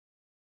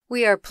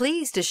We are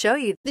pleased to show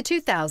you the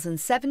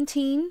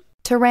 2017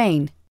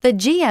 Terrain. The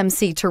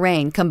GMC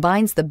Terrain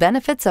combines the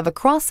benefits of a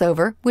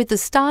crossover with the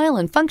style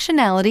and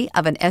functionality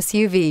of an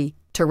SUV.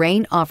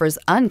 Terrain offers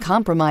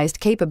uncompromised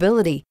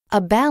capability,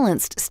 a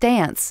balanced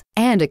stance,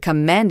 and a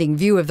commanding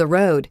view of the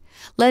road,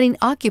 letting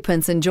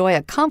occupants enjoy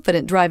a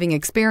confident driving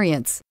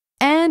experience.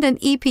 And an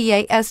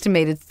EPA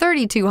estimated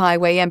 32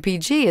 highway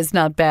MPG is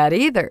not bad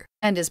either,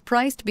 and is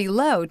priced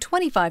below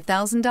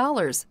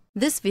 $25,000.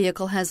 This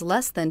vehicle has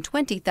less than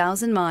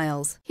 20,000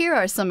 miles. Here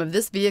are some of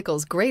this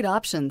vehicle's great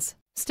options: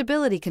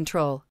 stability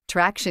control,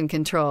 traction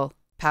control,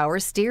 power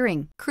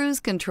steering,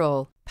 cruise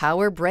control,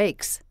 power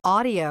brakes,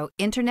 audio,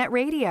 internet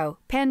radio,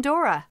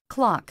 Pandora,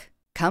 clock,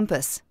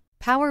 compass,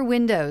 power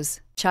windows,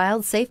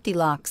 child safety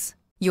locks.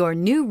 Your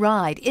new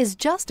ride is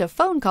just a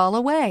phone call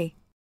away.